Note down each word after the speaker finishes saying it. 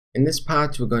In this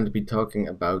part, we're going to be talking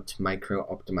about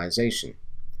micro-optimization.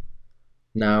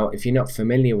 Now, if you're not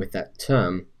familiar with that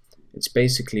term, it's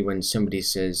basically when somebody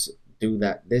says, do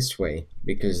that this way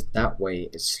because that way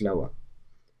is slower.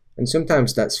 And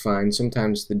sometimes that's fine,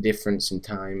 sometimes the difference in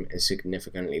time is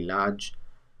significantly large,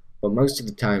 but most of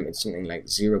the time it's something like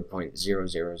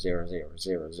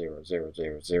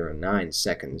 0.00000000009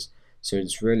 seconds, so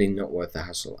it's really not worth the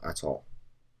hassle at all.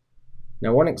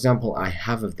 Now, one example I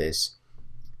have of this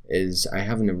is I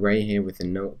have an array here with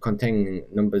containing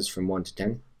numbers from 1 to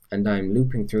 10, and I'm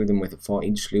looping through them with a for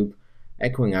each loop,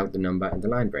 echoing out the number and the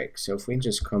line break. So if we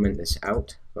just comment this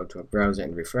out, go to our browser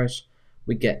and refresh,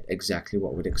 we get exactly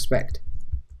what we'd expect.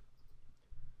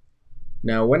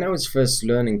 Now, when I was first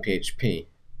learning PHP,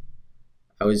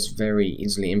 I was very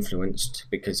easily influenced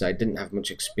because I didn't have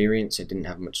much experience, I didn't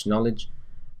have much knowledge,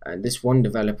 and this one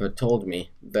developer told me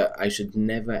that I should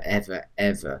never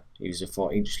ever use a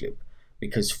for each loop,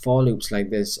 because for loops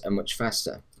like this are much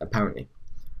faster, apparently.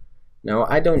 Now,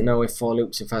 I don't know if for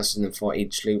loops are faster than for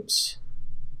each loops.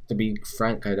 To be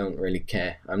frank, I don't really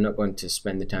care. I'm not going to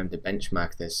spend the time to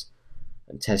benchmark this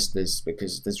and test this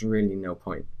because there's really no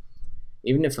point.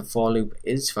 Even if a for loop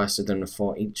is faster than a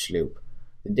for each loop,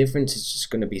 the difference is just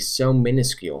going to be so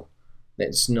minuscule that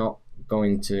it's not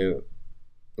going to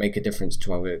make a difference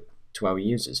to our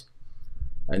users.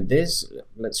 And this,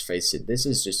 let's face it, this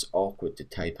is just awkward to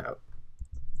type out.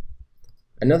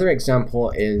 Another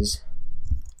example is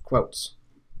quotes.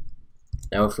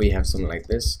 Now if we have something like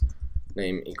this,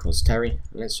 name equals Terry,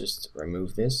 let's just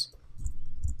remove this.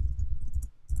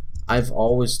 I've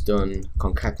always done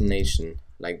concatenation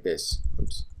like this.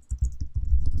 Oops.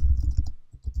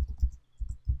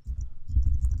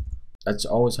 That's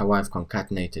always how I've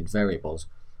concatenated variables.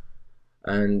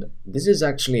 And this is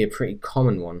actually a pretty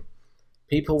common one.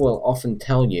 People will often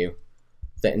tell you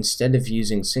that instead of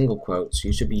using single quotes,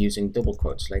 you should be using double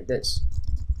quotes like this.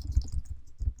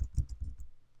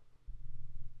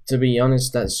 To be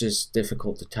honest, that's just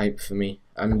difficult to type for me.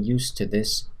 I'm used to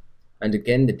this, and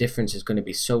again, the difference is going to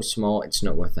be so small, it's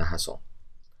not worth the hassle.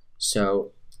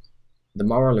 So, the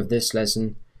moral of this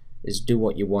lesson is do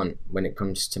what you want when it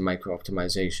comes to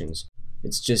micro-optimizations.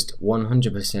 It's just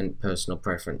 100% personal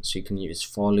preference. You can use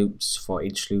for loops, for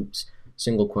each loops,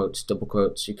 single quotes, double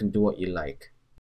quotes, you can do what you like.